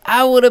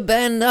 I would have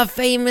been a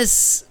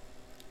famous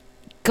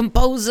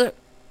composer.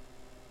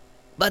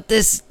 But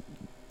this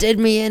did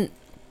me in.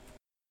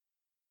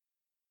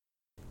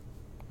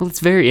 Well, it's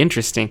very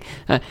interesting.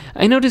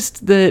 I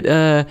noticed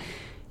that,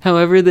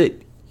 however,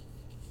 that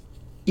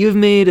you've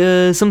made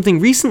something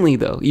recently,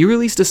 though. You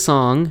released a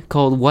song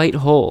called White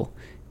Hole,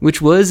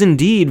 which was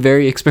indeed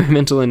very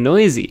experimental and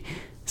noisy.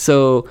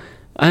 So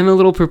I'm a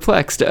little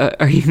perplexed.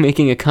 Are you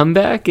making a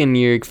comeback and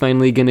you're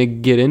finally going to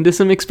get into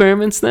some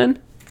experiments then?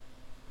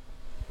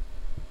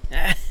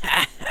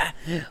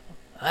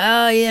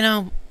 Well, you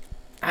know,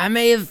 I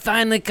may have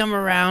finally come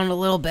around a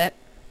little bit.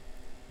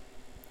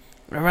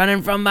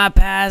 Running from my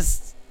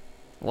past,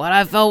 what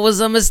I felt was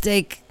a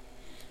mistake.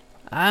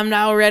 I'm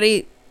now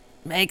ready to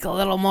make a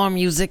little more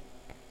music.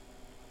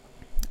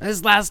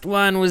 This last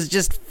one was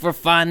just for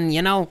fun,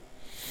 you know?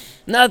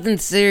 Nothing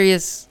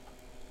serious.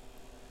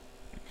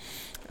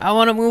 I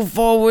want to move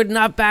forward,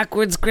 not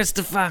backwards,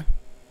 Christopher.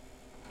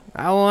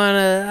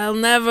 I'll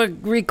never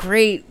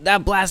recreate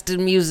that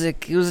blasted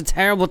music. It was a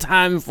terrible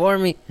time for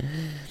me.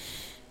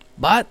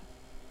 But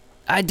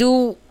I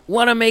do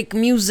want to make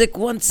music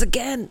once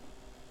again,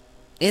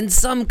 in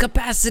some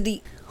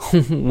capacity.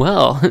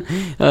 Well,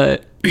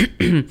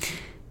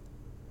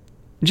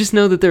 just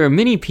know that there are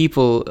many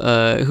people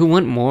who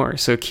want more,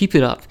 so keep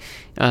it up.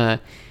 I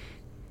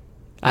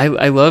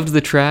loved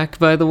the track,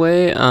 by the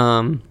way.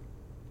 I'm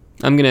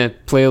going to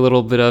play a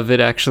little bit of it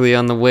actually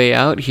on the way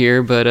out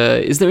here, but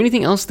is there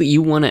anything else that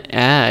you want to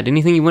add?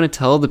 Anything you want to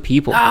tell the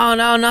people?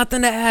 No,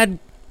 nothing to add,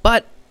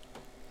 but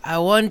I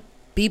want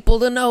people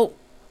to know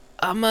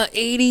I'm a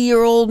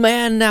 80-year-old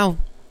man now,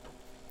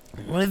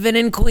 living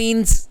in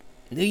Queens,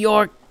 New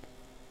York.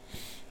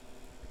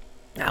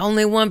 I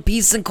only want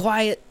peace and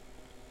quiet.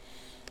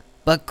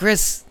 But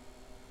Chris,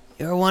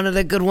 you're one of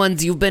the good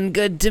ones. You've been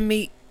good to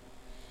me.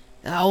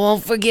 I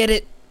won't forget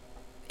it.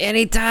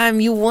 Anytime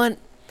you want,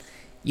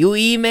 you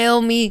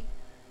email me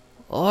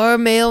or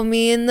mail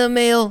me in the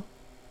mail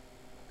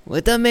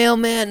with the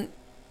mailman,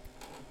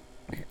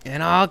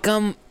 and I'll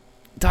come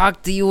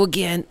talk to you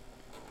again.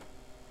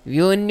 If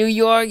you're in New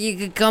York, you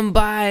could come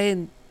by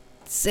and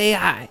say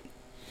hi.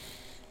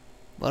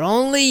 But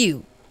only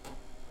you.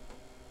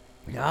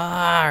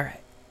 Alright.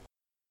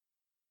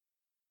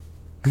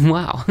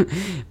 Wow.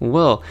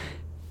 Well,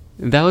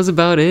 that was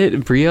about it.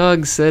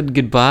 Briog said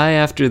goodbye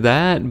after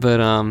that, but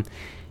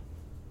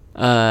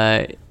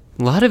a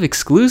lot of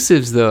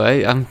exclusives though.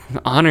 I'm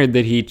honored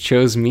that he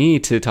chose me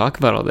to talk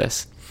about all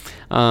this.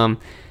 Yeah,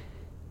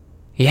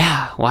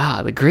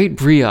 wow, the great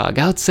Briog,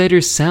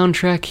 Outsider's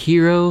soundtrack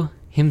hero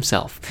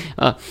himself.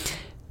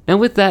 Now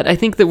with that, I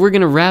think that we're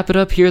going to wrap it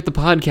up here at the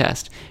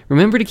podcast.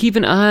 Remember to keep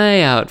an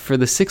eye out for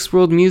the Six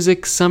World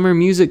Music Summer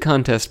Music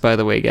Contest, by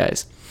the way,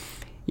 guys.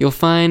 You'll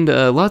find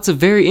lots of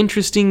very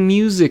interesting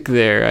music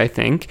there, I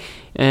think.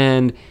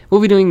 And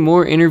we'll be doing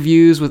more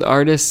interviews with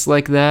artists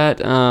like that,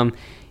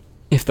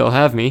 if they'll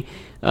have me.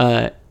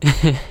 I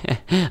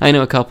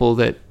know a couple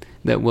that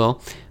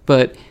will.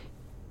 But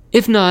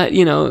if not,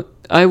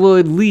 I will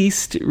at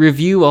least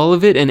review all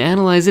of it and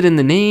analyze it in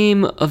the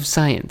name of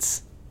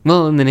science.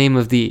 Well, in the name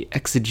of the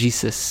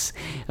exegesis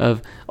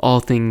of all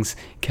things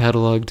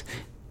cataloged.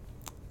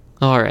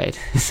 Alright,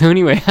 so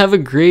anyway, have a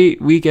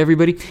great week,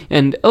 everybody.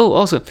 And,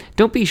 also,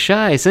 don't be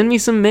shy. Send me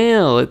some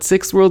mail at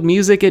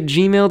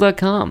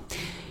sixworldmusic@gmail.com.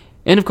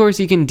 And, of course,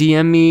 you can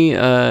DM me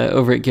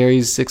over at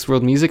Gary's Six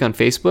World Music on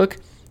Facebook.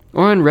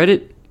 Or on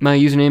Reddit. My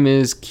username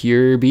is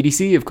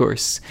CureBDC, of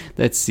course.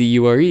 That's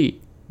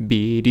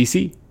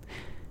CureBDC.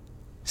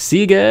 See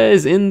you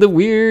guys in the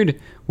weird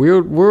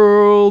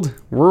world.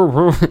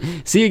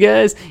 See you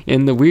guys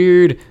in the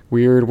weird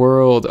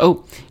world.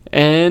 Oh,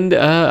 and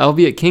I'll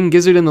be at King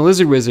Gizzard and the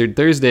Lizard Wizard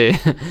Thursday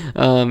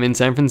in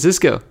San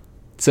Francisco.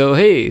 So,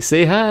 hey,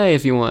 say hi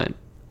if you want.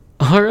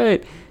 All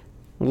right.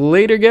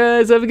 Later,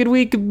 guys. Have a good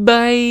week.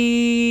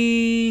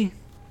 Bye.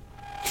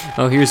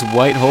 Oh, here's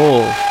White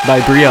Hole by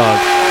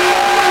Briog.